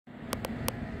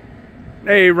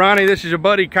Hey Ronnie, this is your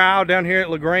buddy Kyle down here at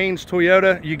LaGrange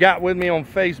Toyota. You got with me on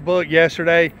Facebook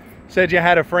yesterday, said you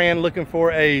had a friend looking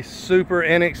for a super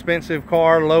inexpensive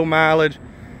car, low mileage,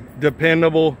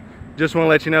 dependable. Just want to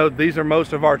let you know these are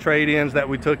most of our trade-ins that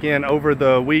we took in over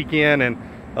the weekend and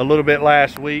a little bit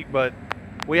last week, but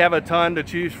we have a ton to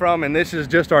choose from, and this is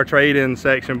just our trade-in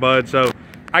section, bud. So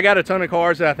I got a ton of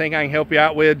cars that I think I can help you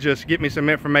out with. Just get me some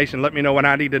information, let me know what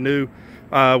I need to do,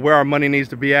 where our money needs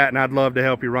to be at, and I'd love to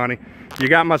help you, Ronnie. You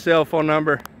got my cell phone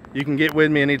number. You can get with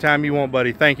me anytime you want,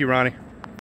 buddy. Thank you, Ronnie.